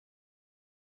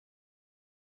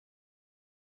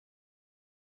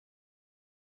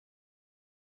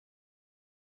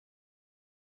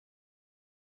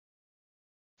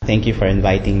Thank you for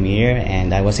inviting me here.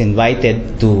 And I was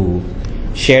invited to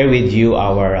share with you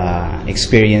our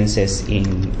experiences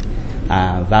in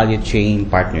value chain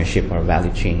partnership or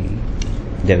value chain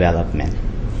development.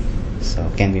 So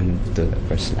can we move to the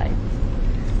first slide?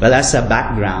 Well, as a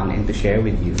background and to share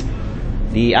with you,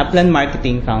 the Upland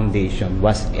Marketing Foundation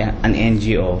was an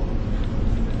NGO.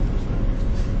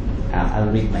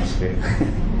 I'll read my script.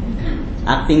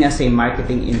 Acting as a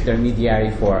marketing intermediary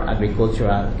for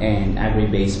agricultural and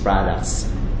agri-based products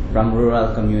from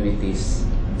rural communities.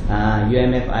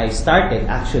 UMFI started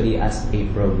actually as a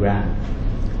program,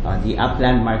 the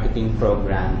Upland Marketing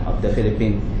Program of the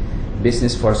Philippine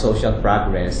Business for Social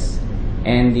Progress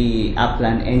and the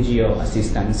Upland NGO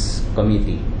Assistance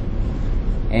Committee.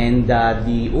 And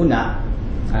the UNA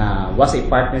was a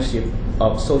partnership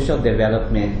of social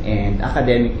development and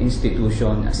academic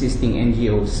institution assisting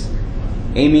NGOs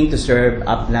aiming to serve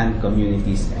upland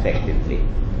communities effectively.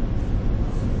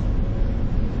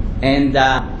 And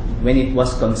when it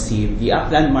was conceived, the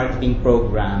Upland Marketing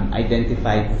Program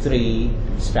identified 3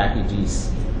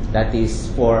 strategies that is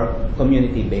for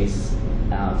community-based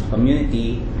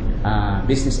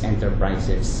business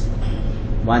enterprises.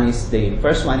 The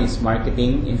first one is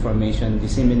marketing information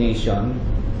dissemination,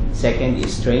 second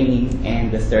is training, and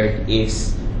the third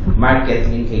is market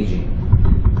linkaging.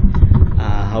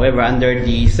 However, under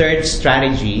the third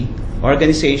strategy,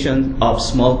 organizations of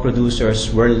small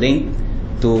producers were linked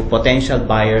to potential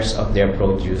buyers of their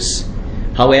produce.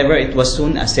 However, it was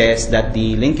soon assessed that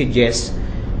the linkages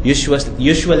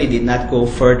usually did not go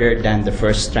further than the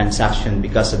first transaction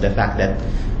because of the fact that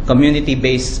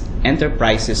community-based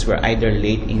enterprises were either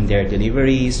late in their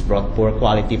deliveries, brought poor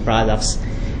quality products,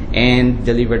 and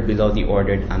delivered below the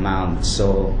ordered amount.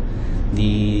 So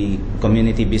the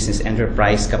community business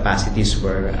enterprise capacities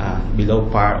were below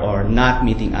par or not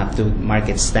meeting up to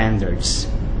market standards.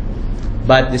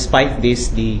 But despite this,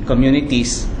 the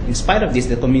communities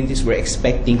were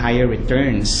expecting higher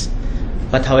returns.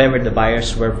 But however, the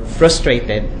buyers were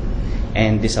frustrated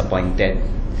and disappointed.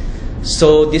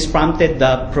 So this prompted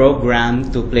the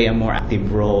program to play a more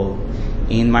active role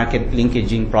in market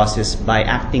linkaging process by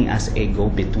acting as a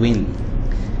go-between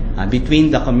between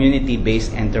the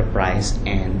community-based enterprise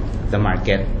and the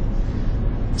market.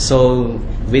 So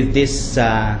with this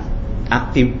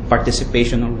active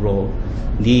participational role,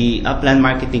 the Upland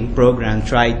Marketing Program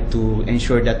tried to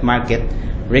ensure that market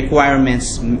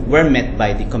requirements were met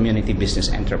by the community business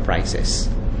enterprises,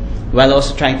 while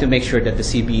also trying to make sure that the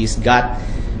CBEs got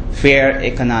fair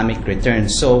economic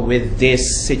returns. So with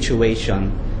this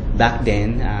situation back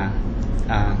then,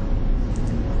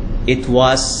 it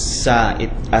was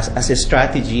as a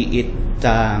strategy, it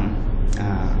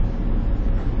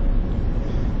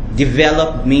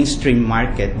developed mainstream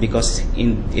market, because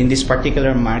in this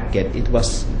particular market, it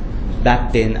was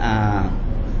back then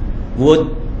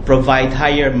would provide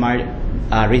higher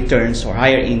returns or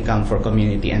higher income for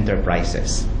community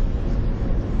enterprises.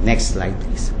 Next slide,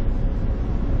 please.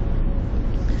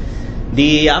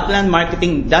 The Upland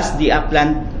Marketing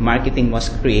was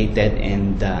created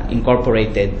and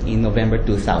incorporated in November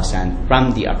 2000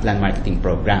 from the Upland Marketing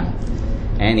Program.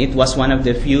 And it was one of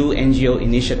the few NGO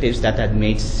initiatives that had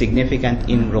made significant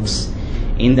inroads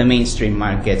in the mainstream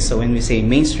market. So when we say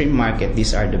mainstream market,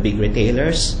 these are the big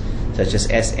retailers such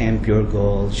as SM, Pure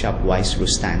Gold, Shopwise,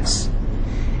 Rustans.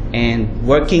 And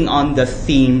working on the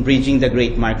theme, Bridging the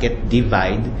Great Market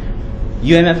Divide,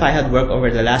 UMFI had worked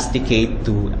over the last decade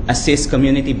to assist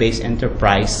community-based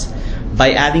enterprise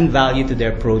by adding value to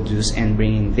their produce and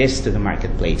bringing this to the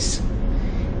marketplace.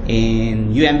 In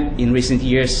recent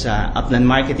years, Upland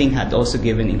Marketing had also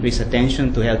given increased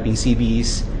attention to helping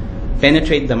CBEs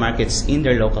penetrate the markets in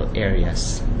their local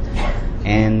areas.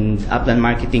 And Upland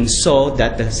Marketing saw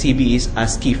that the CBEs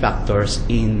as key factors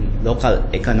in local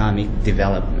economic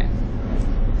development.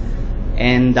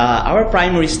 And our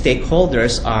primary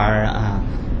stakeholders are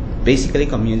basically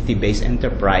community-based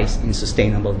enterprise in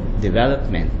sustainable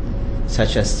development,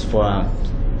 such as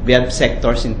we have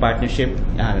sectors in partnership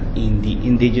in the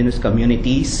indigenous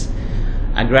communities,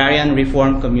 agrarian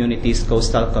reform communities,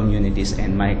 coastal communities,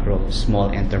 and small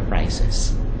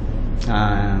enterprises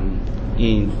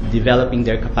in developing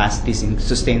their capacities in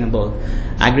sustainable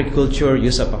agriculture,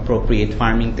 use of appropriate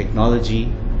farming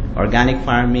technology, organic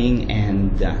farming,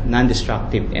 and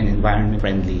non-destructive and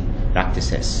environment-friendly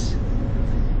practices.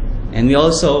 And we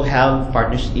also have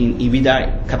partnerships in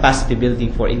xvid capacity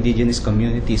building for indigenous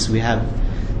communities. We have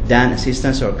done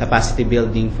assistance or capacity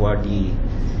building for the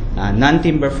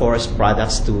non-timber forest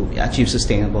products to achieve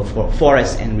sustainable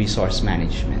forest and resource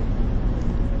management.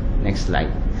 Next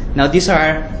slide. Now these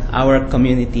are our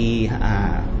community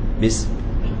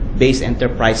community-based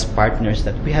enterprise partners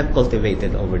that we have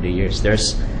cultivated over the years.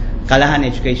 There's Kalahan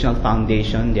Educational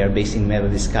Foundation. They are based in Nueva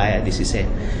Vizcaya. This is a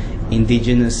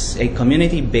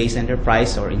community-based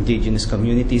enterprise or indigenous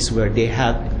communities where they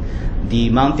have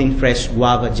the mountain fresh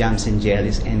guava jams and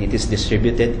jellies, and it is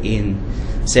distributed in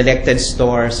selected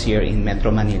stores here in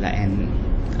Metro Manila and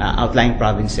outlying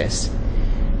provinces.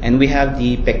 And we have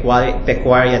the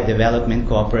Pecuaria Development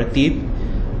Cooperative,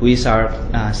 who is our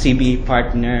CBE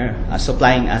partner,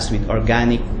 supplying us with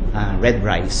organic red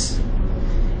rice.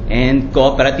 And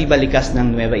Cooperativa Likas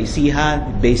ng Nueva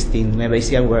Ecija, based in Nueva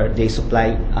Ecija, where they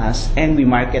supply us and we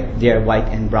market their white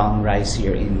and brown rice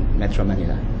here in Metro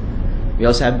Manila. We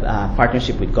also have a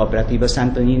partnership with Cooperativa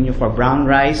Santo Niño for brown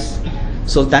rice,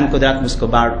 Sultan Kudarat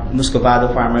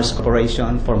Muscovado Farmers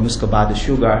Corporation for Muscovado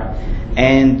sugar,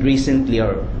 and recently,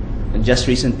 or just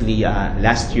recently,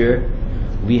 last year,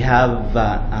 we are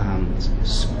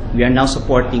now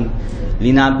supporting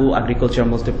Linabu Agriculture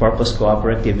Multipurpose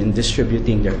Cooperative in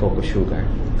distributing their cocoa sugar.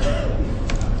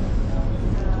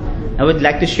 I would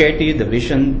like to share to you the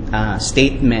vision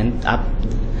statement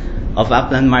of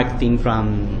Upland Marketing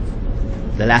from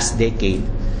the last decade.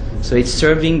 So it's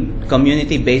serving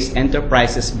community-based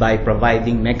enterprises by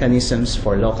providing mechanisms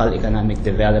for local economic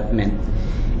development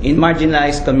in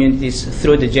marginalized communities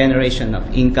through the generation of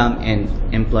income and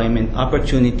employment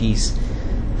opportunities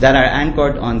that are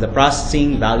anchored on the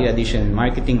processing, value addition, and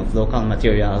marketing of local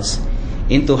materials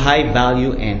into high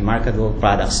value and marketable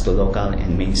products to local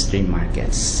and mainstream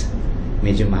markets.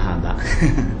 Medyo mahaba.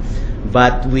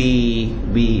 But we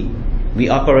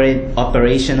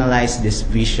operationalize this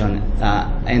vision,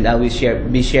 and I will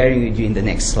be sharing with you in the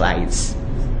next slides.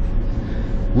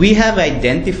 We have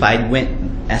identified,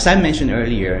 as I mentioned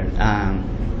earlier,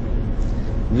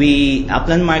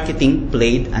 Upland Marketing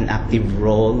played an active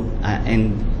role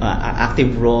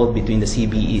between the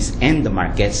CBEs and the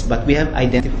markets, but we have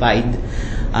identified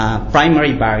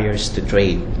primary barriers to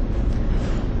trade.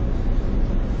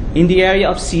 In the area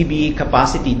of CBE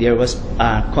capacity, there was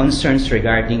concerns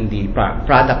regarding the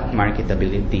product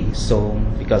marketability. So,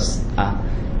 because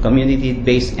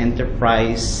community-based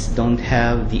enterprise don't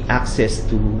have the access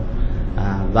to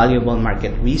valuable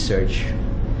market research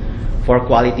for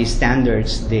quality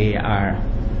standards, they are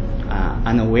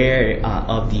unaware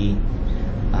of the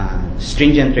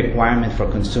stringent requirement for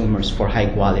consumers for high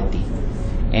quality,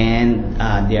 and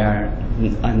they are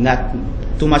not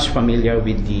too much familiar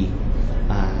with the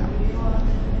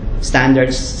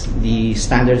standards, the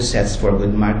standard sets for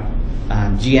good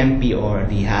GMP or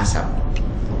the HACCP.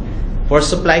 For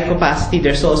supply capacity,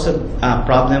 there's also a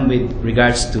problem with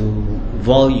regards to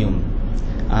volume.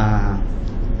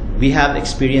 We have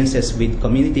experiences with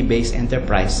community-based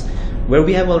enterprise where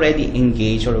we have already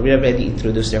engaged or we already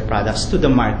introduced their products to the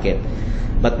market,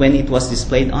 but when it was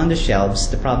displayed on the shelves,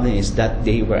 the problem is that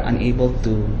they were unable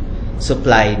to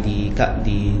supply the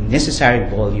necessary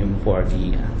volume for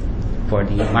the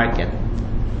market.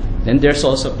 Then there's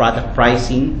also product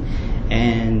pricing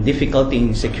and difficulty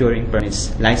in securing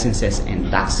permits, licenses,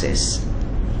 and taxes.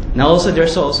 Now also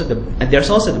there's also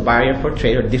the barrier for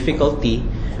trade or difficulty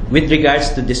with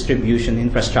regards to distribution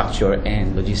infrastructure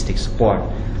and logistics support.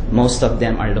 Most of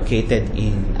them are located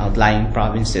in outlying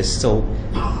provinces, so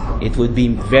it would be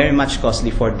very much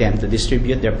costly for them to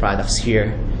distribute their products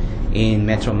here in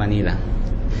Metro Manila.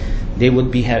 They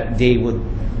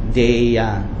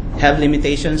have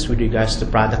limitations with regards to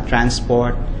product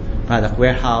transport, product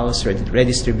warehouse,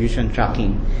 redistribution,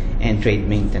 tracking, and trade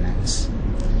maintenance.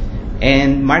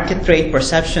 And market trade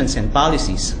perceptions and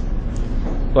policies.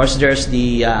 Of course, there's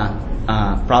the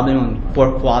problem on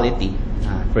poor quality.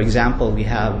 For example, we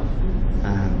have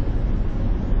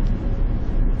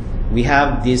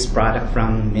this product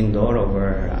from Mindoro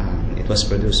where it was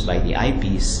produced by the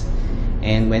IPs,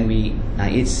 and when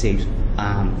it's a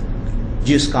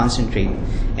juice concentrate,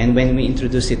 and when we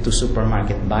introduce it to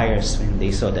supermarket buyers, when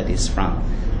they saw that it's from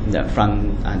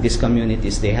these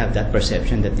communities, they have that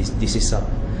perception that this is of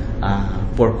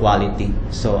poor quality.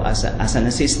 So as an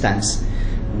assistance,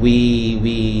 we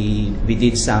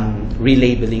did some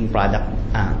relabeling product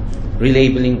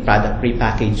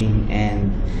repackaging,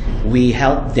 and we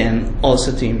helped them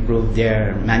also to improve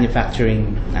their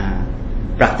manufacturing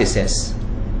practices.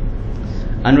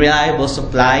 Unreliable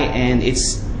supply, and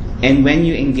when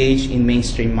you engage in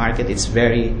mainstream market,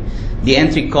 the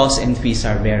entry costs and fees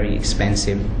are very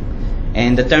expensive,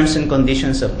 and the terms and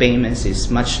conditions of payments is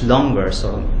much longer,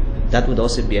 so that would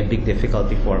also be a big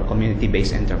difficulty for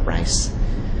community-based enterprise.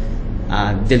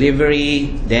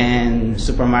 Delivery, then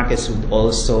supermarkets would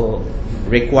also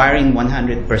requiring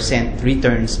 100%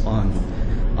 returns on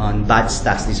on bad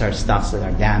stocks. These are stocks that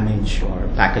are damaged or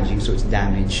packaging, so it's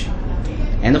damaged.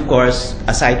 And of course,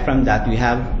 aside from that,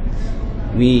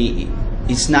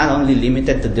 it's not only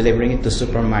limited to delivering it to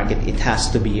supermarket, it has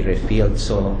to be refilled.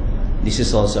 So this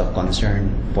is also a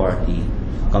concern for the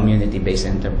community-based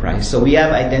enterprise. So we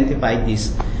have identified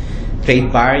these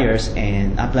trade barriers,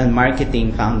 and Upland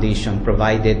Marketing Foundation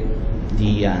provided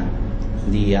the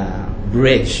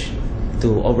bridge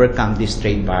to overcome this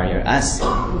trade barrier, as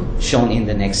shown in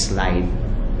the next slide.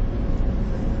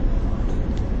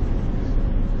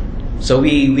 So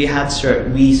we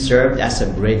served as a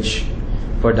bridge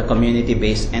for the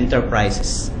community-based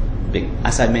enterprises.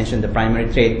 As I mentioned, the primary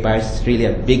trade barriers is really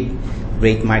a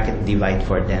great market divide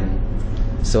for them.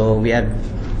 So we have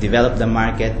developed the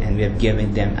market, and we have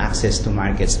given them access to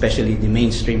markets, especially the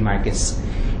mainstream markets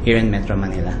here in Metro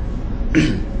Manila.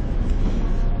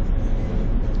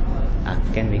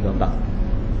 Can we go back?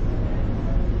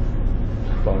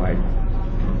 Forward.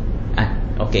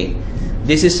 Okay.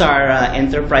 This is our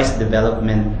enterprise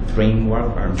development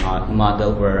framework or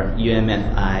model, where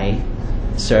UMFI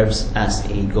serves as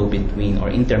a go-between or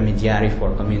intermediary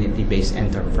for community-based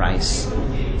enterprise.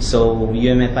 So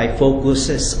UMFI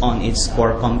focuses on its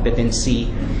core competency,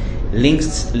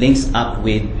 links up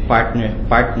with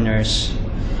partners,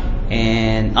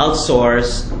 and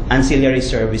outsource ancillary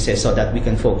services so that we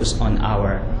can focus on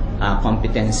our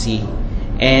competency.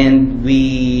 And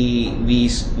we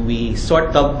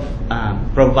sort of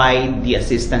provide the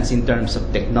assistance in terms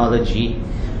of technology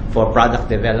for product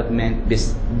development,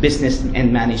 business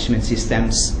and management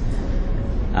systems.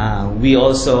 We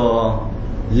also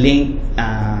link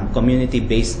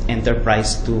community-based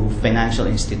enterprise to financial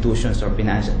institutions or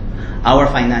our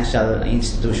financial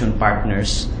institution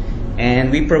partners.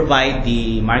 And we provide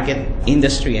the market,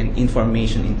 industry, and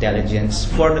information intelligence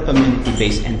for the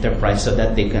community-based enterprise so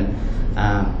that they can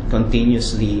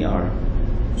continuously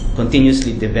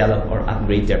develop or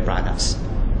upgrade their products.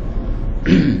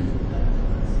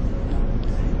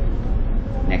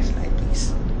 Next slide,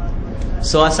 please.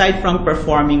 So aside from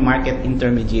performing market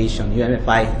intermediation,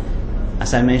 UMFI,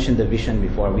 as I mentioned the vision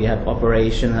before, we have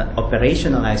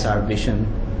operationalized our vision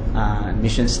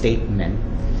mission statement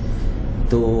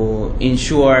to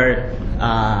ensure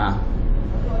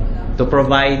to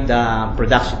provide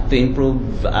production to improve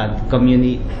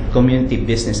community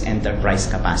business enterprise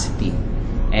capacity.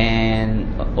 And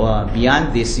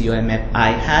beyond this,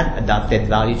 UMFI had adopted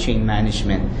value chain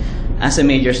management as a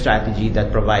major strategy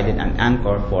that provided an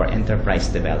anchor for enterprise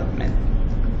development.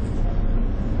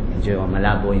 Medyo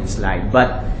malabo yung slide,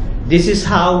 but this is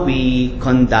how we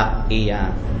conduct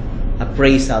a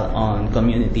appraisal on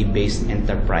community-based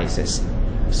enterprises.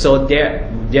 So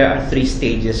there are 3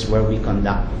 stages where we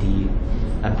conduct the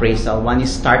appraisal. One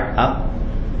is start up,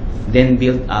 then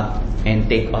build up, and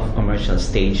take off commercial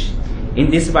stage. In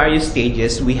these various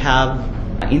stages, we have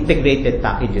integrated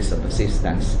packages of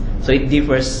assistance. So it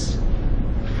differs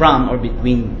from or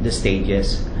between the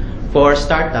stages. For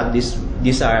startup, these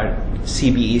are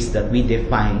CBEs that we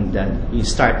define that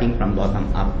is starting from bottom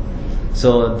up.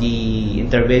 So the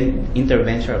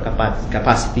intervention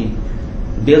capacity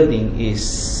building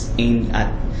is aimed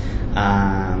at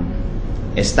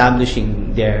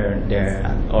establishing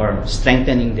or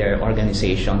strengthening their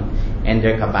organization and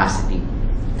their capacity.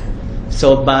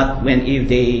 So, but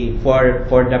for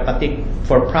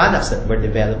products that were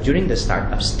developed during the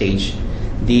startup stage,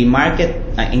 the market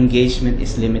engagement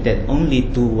is limited only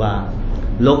to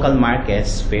local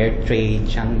markets, fair trade,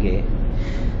 Changi,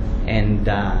 and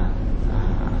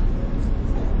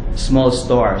small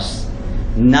stores.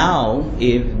 Now,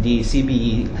 if the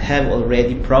CBE have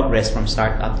already progressed from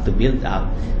startup to build up,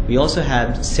 we also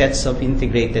have sets of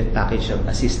integrated package of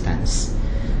assistance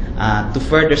to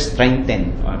further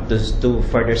strengthen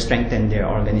their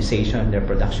organization, their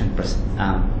production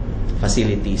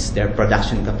facilities, their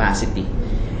production capacity.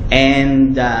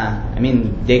 And I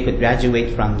mean, they could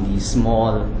graduate from the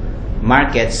small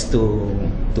markets to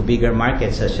bigger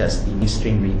markets, such as the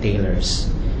mainstream retailers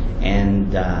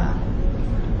and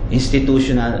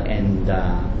institutional and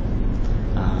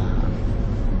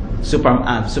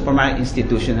supermarket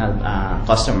institutional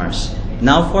customers.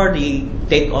 Now, for the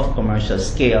take-off commercial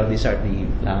scale, these are the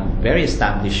very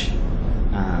established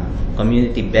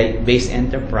community-based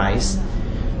enterprise,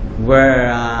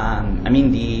 where I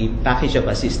mean, the package of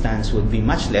assistance would be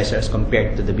much lesser as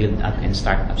compared to the build-up and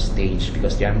start-up stage,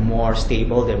 because they are more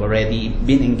stable. They've already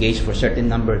been engaged for a certain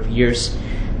number of years.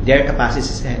 Their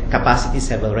capacities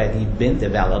have already been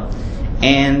developed,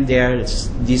 and there's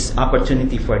this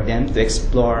opportunity for them to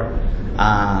explore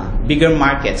bigger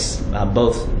markets,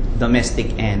 both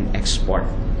domestic and export.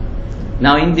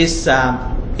 Now, in this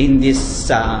in this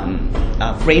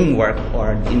framework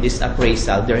or in this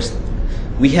appraisal,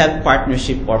 we have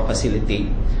partnership or facilitate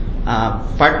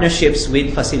partnerships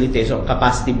with facilitators or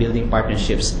capacity building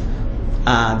partnerships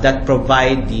that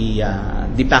provide the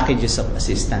packages of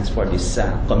assistance for these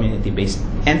community-based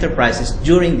enterprises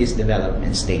during these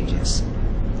development stages.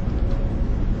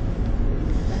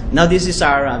 Now, this is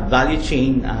our value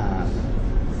chain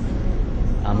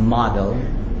model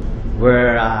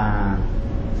where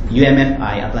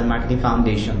UMFI, Upland Marketing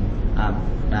Foundation,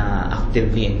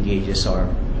 actively engages, or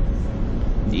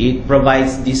it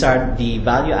provides, these are the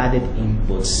value-added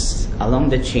inputs along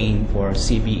the chain for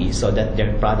CBE so that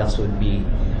their products would be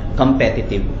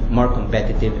competitive, more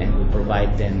competitive, and will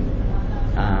provide them,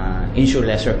 ensure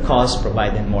lesser costs,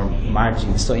 provide them more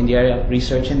margins. So in the area of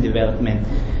research and development,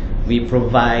 we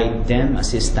provide them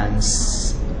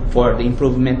assistance for the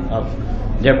improvement of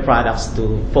their products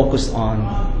to focus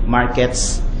on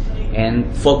markets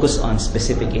and focus on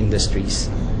specific industries.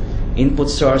 Input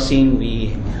sourcing,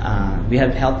 we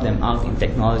have helped them out in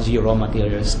technology, raw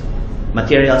materials,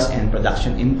 and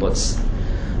production inputs.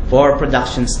 For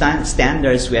production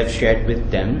standards, we have shared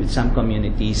with them, with some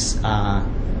communities,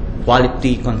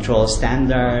 quality control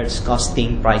standards,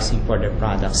 costing, pricing for their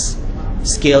products,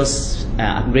 skills,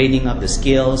 upgrading of the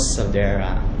skills of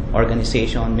their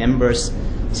organization members,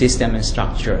 system and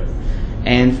structure.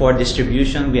 And for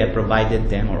distribution, we have provided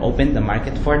them or opened the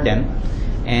market for them,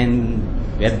 and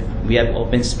we have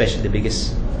opened especially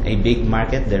a big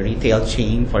market, the retail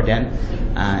chain for them,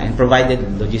 and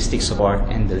provided logistics support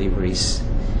and deliveries.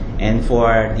 And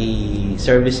for the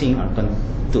servicing, or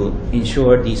to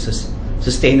ensure the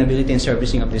sustainability and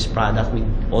servicing of this product, we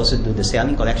also do the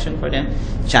selling collection for them,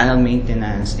 channel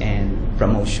maintenance, and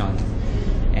promotion.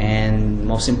 And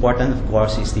most important, of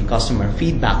course, is the customer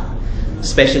feedback.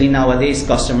 Especially nowadays,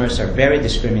 customers are very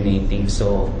discriminating.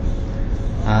 So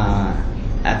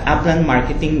at Upland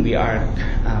Marketing, we are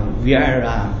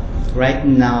right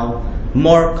now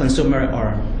more consumer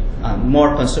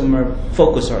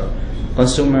focused or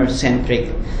consumer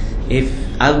centric. If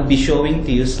I'll be showing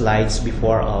to you slides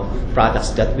before of products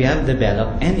that we have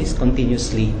developed and is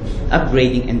continuously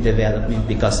upgrading and developing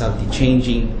because of the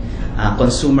changing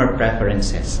consumer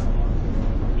preferences.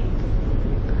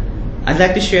 I'd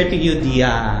like to share to you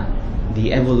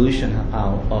the evolution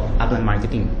of Upland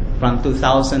Marketing. From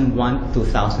 2001 to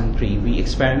 2003, we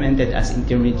experimented as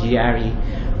intermediary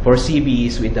for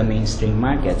CBEs with the mainstream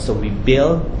market. So we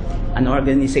built an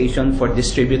organization for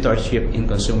distributorship in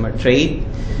consumer trade.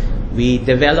 We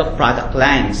developed product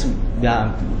lines.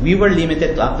 We were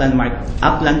limited to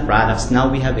upland products. Now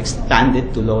we have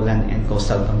expanded to lowland and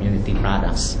coastal community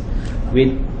products.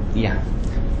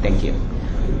 Thank you.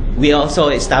 We also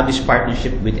established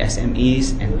partnership with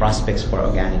SMEs and prospects for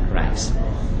organic rice.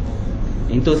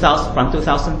 From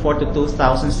 2004 to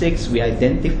 2006, we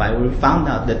found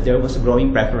out that there was a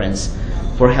growing preference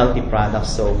for healthy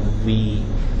products. So we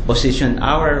positioned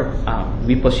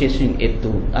it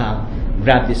to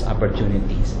grab these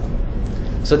opportunities.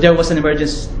 So there was an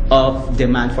emergence of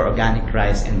demand for organic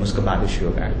rice and muscovado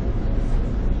sugar.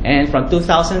 And from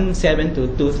 2007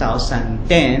 to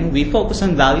 2010, we focused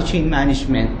on value chain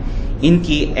management in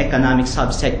key economic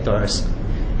subsectors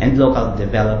and local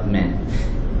development.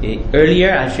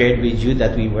 Earlier, I shared with you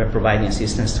that we were providing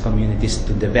assistance to communities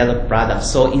to develop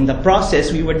products. So in the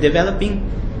process, we were developing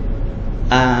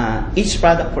each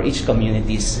product for each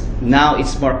communities. Now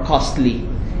it's more costly,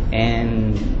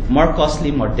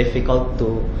 more difficult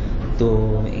to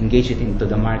engage it into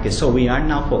the market. So we are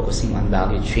now focusing on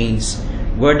value chains,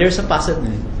 where there's a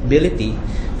possibility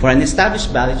for an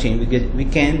established value chain. We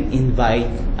can invite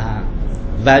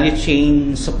value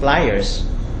chain suppliers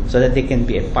so that they can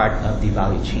be a part of the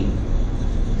value chain.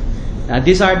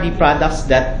 These are the products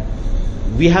that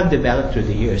we have developed through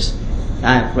the years.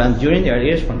 During the early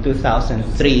years, from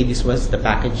 2003, this was the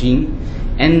packaging,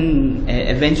 and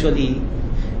eventually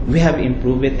we have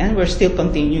improved it, and we're still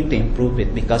continuing to improve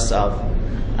it because of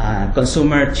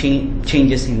consumer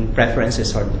changes in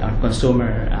preferences or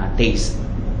consumer taste.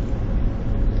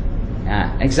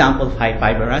 Example of high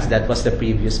fiber rice, that was the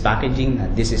previous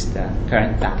packaging. This is the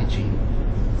current packaging.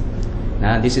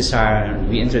 Now this is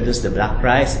we introduced the black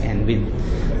rice, and we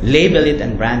labeled it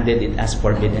and branded it as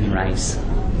forbidden rice.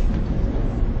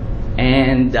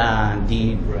 And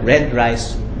the red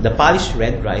rice, the polished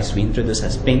red rice, we introduced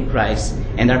as pink rice,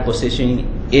 and our positioning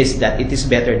is that it is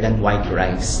better than white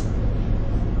rice.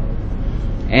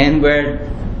 And we're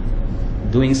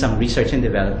doing some research and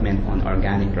development on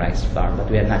organic rice flour, but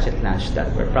we have not yet launched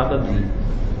that. We're probably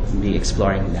be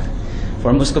exploring that.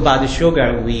 For muscovado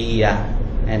sugar, we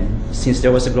And since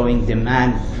there was a growing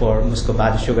demand for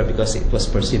Muscovado sugar because it was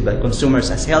perceived by consumers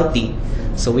as healthy,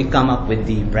 so we come up with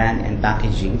the brand and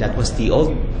packaging. That was the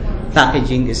old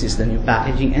packaging, this is the new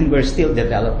packaging, and we're still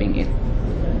developing it.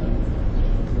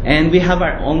 And we have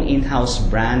our own in-house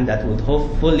brand that would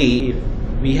hopefully,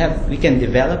 if we can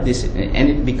develop this and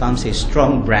it becomes a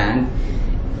strong brand,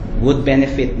 would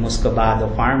benefit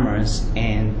Muscovado farmers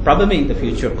and probably in the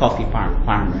future coffee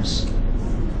farmers.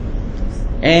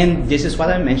 And this is what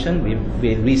I mentioned,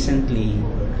 we recently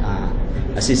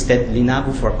assisted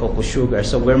Linabu for cocoa sugar.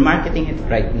 So we're marketing it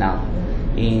right now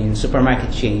in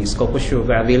supermarket chains, cocoa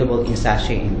sugar available in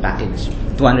sachet in package,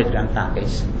 200 gram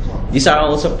package. These are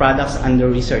also products under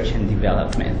research and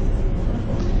development.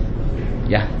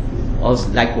 Yeah, also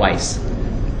likewise.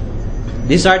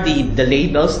 These are the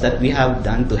labels that we have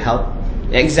done to help,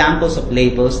 examples of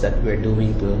labels that we're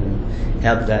doing to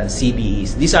help the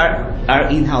CBEs. These are our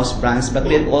in-house brands, but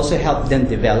we'll also help them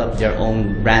develop their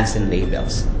own brands and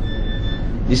labels.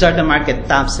 These are the market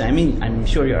tops. I mean, I'm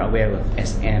sure you're aware of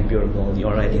SM, Pure Gold. You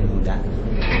already know that.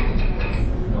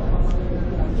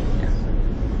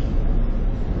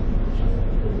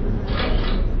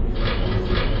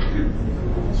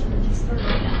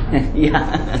 Yeah.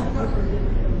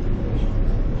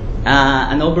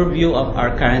 An overview of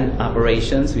our current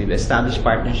operations. We've established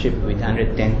partnership with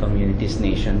 110 communities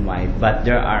nationwide, but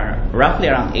there are roughly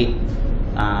around 8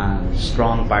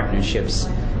 strong partnerships,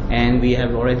 and we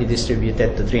have already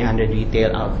distributed to 300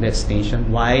 retail outlets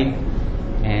nationwide,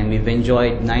 and we've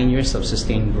enjoyed 9 years of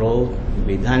sustained growth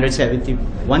with 171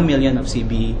 million of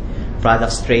CBE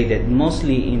products traded,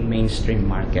 mostly in mainstream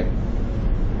market.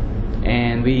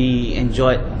 And we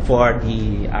enjoyed, for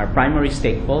our primary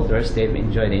stakeholders, they've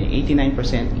enjoyed an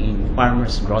 89% in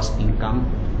farmers' gross income,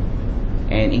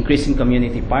 and increasing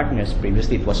community partners.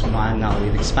 Previously it was 1, now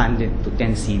we've expanded to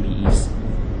 10 CBEs,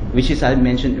 which is, I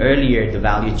mentioned earlier, the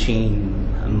value chain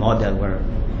model.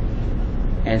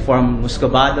 And for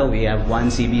Muscovado, we have 1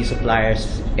 CBE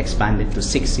suppliers expanded to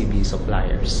 6 CBE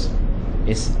suppliers.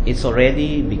 It's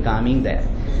already becoming that.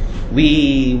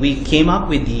 We came up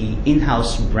with the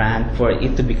in-house brand for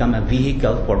it to become a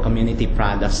vehicle for community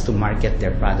products to market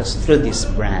their products through this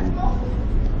brand.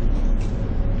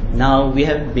 Now, we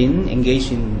have been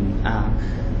engaged in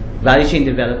value chain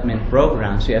development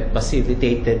programs. We have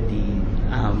facilitated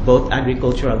both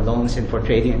agricultural loans and for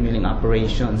trading and milling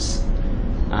operations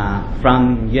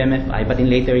from UMFI, but in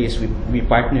later years we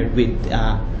partnered with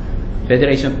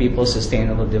Federation of People's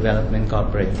Sustainable Development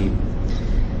Cooperative.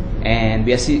 And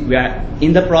we are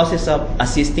in the process of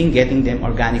assisting getting them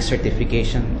organic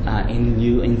certification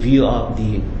in view of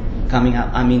the coming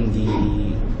up,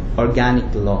 the organic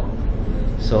law.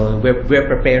 So we're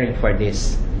preparing for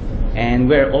this, and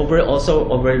we're also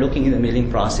overlooking the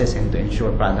milling process and to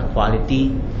ensure product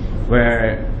quality.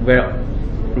 We're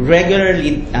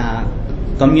regularly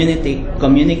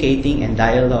communicating and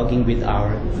dialoguing with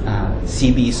our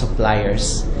CBE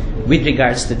suppliers with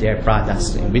regards to their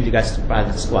products, with regards to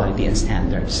products quality and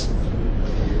standards.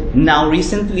 Now,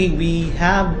 recently we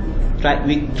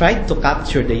tried to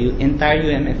capture the entire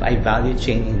UMFI value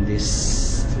chain in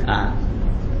this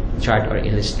chart or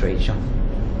illustration.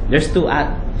 There's 2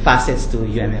 facets to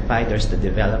UMFI. There's the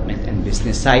development and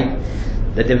business side.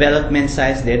 The development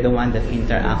side, they're the one that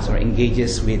interacts or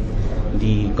engages with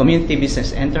the community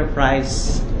business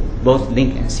enterprise, both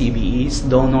LINC and CBEs,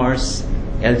 donors,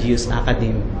 LGUs,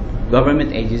 academic,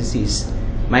 government agencies,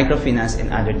 microfinance,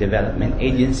 and other development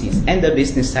agencies. And the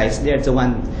business side, they're the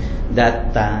one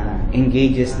that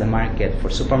engages the market for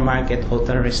supermarket,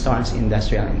 hotel, restaurants,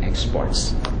 industrial, and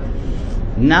exports.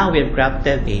 Now we have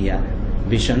crafted a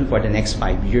vision for the next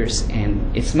 5 years, and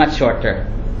it's much shorter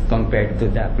compared to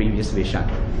the previous vision.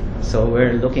 So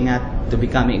we're looking at to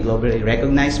become a globally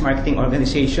recognized marketing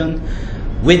organization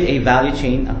with a value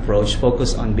chain approach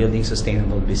focused on building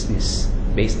sustainable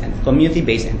business-based and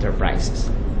community-based enterprises.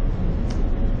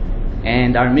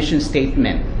 And our mission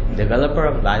statement: developer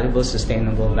of valuable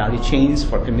sustainable value chains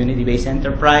for community-based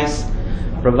enterprise,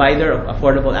 provider of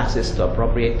affordable access to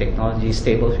appropriate technology,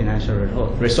 stable financial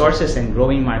resources, and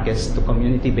growing markets to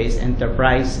community-based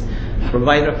enterprise,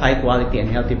 provider of high quality and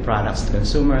healthy products to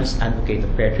consumers, advocate of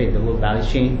fair trade, the whole value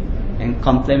chain, and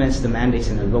complements the mandates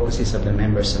and advocacies of the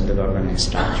members of the governance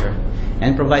structure,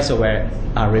 and provides a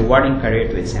rewarding career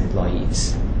to its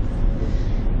employees.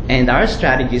 And our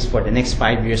strategies for the next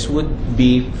 5 years would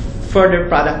be further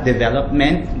product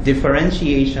development,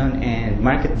 differentiation, and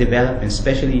market development,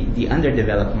 especially the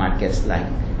underdeveloped markets like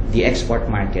the export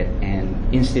market and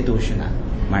institutional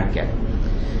market.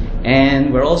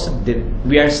 And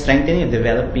we are strengthening and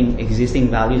developing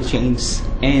existing value chains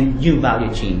and new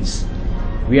value chains.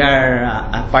 We are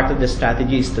a part of the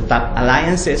strategy is to tap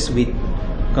alliances with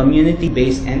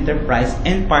community-based enterprise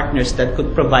and partners that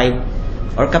could provide,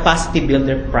 or capacity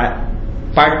builder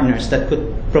partners that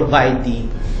could provide the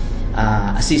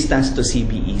assistance to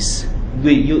CBEs,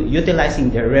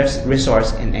 utilizing their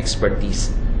resource and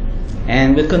expertise.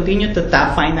 And we'll continue to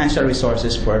tap financial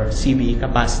resources for CBE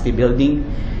capacity building.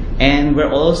 And we're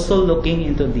also looking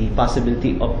into the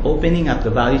possibility of opening up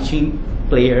the value chain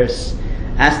players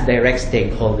as direct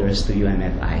stakeholders to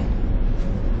UMFI.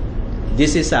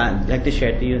 This is, I'd like to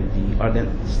share to you the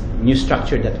new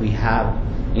structure that we have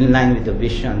in line with the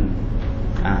vision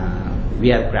we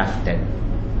have crafted.